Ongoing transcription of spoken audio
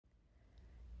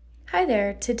Hi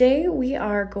there, today we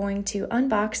are going to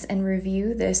unbox and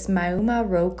review this Muama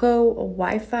Ryoko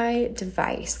Wi-Fi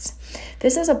device.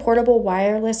 This is a portable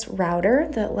wireless router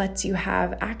that lets you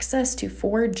have access to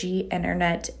 4G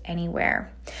internet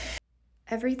anywhere.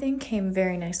 Everything came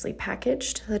very nicely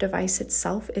packaged. The device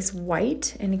itself is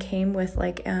white and it came with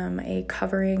a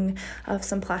covering of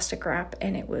some plastic wrap,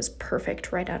 and it was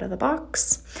perfect right out of the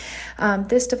box.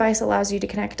 This device allows you to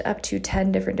connect up to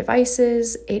 10 different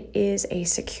devices. It is a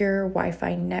secure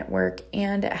Wi-Fi network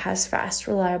and it has fast,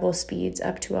 reliable speeds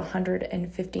up to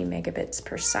 150 megabits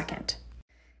per second.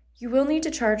 You will need to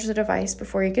charge the device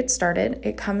before you get started.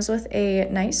 It comes with a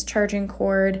nice charging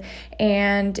cord,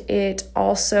 and it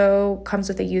also comes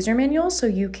with a user manual so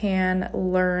you can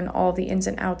learn all the ins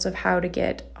and outs of how to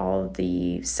get all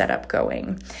the setup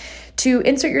going. To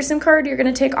insert your SIM card, you're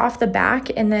going to take off the back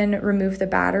and then remove the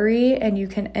battery, and you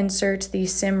can insert the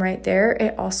SIM right there.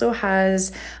 It also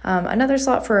has another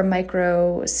slot for a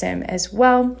micro SIM as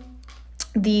well.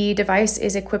 The device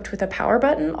is equipped with a power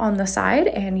button on the side,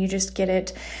 and you just get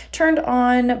it turned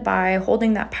on by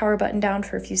holding that power button down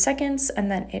for a few seconds,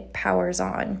 and then it powers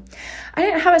on. I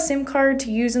didn't have a SIM card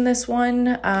to use in this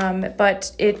one,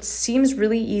 but it seems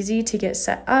really easy to get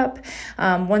set up.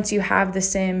 Once you have the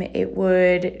SIM, it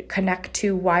would connect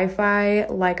to Wi-Fi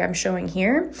like I'm showing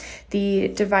here. The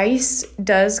device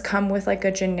does come with like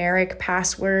a generic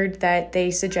password that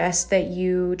they suggest that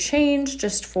you change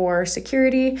just for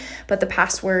security, but the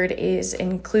password is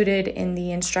included in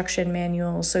the instruction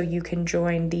manual so you can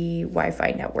join the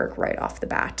Wi-Fi network right off the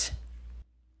bat.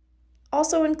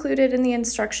 Also included in the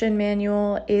instruction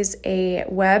manual is a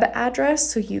web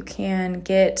address so you can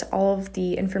get all of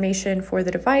the information for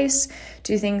the device,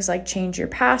 do things like change your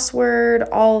password,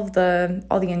 all the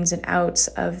ins and outs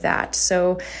of that.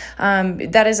 So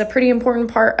that is a pretty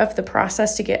important part of the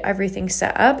process to get everything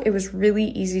set up. It was really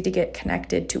easy to get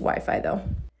connected to Wi-Fi though.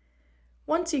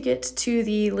 Once you get to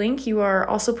the link, you are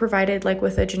also provided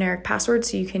with a generic password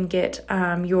so you can get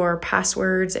your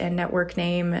passwords and network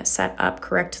name set up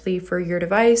correctly for your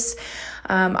device.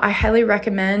 I highly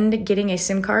recommend getting a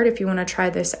SIM card if you want to try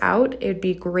this out. It would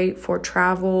be great for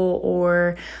travel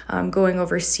or going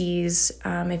overseas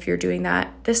if you're doing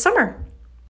that this summer.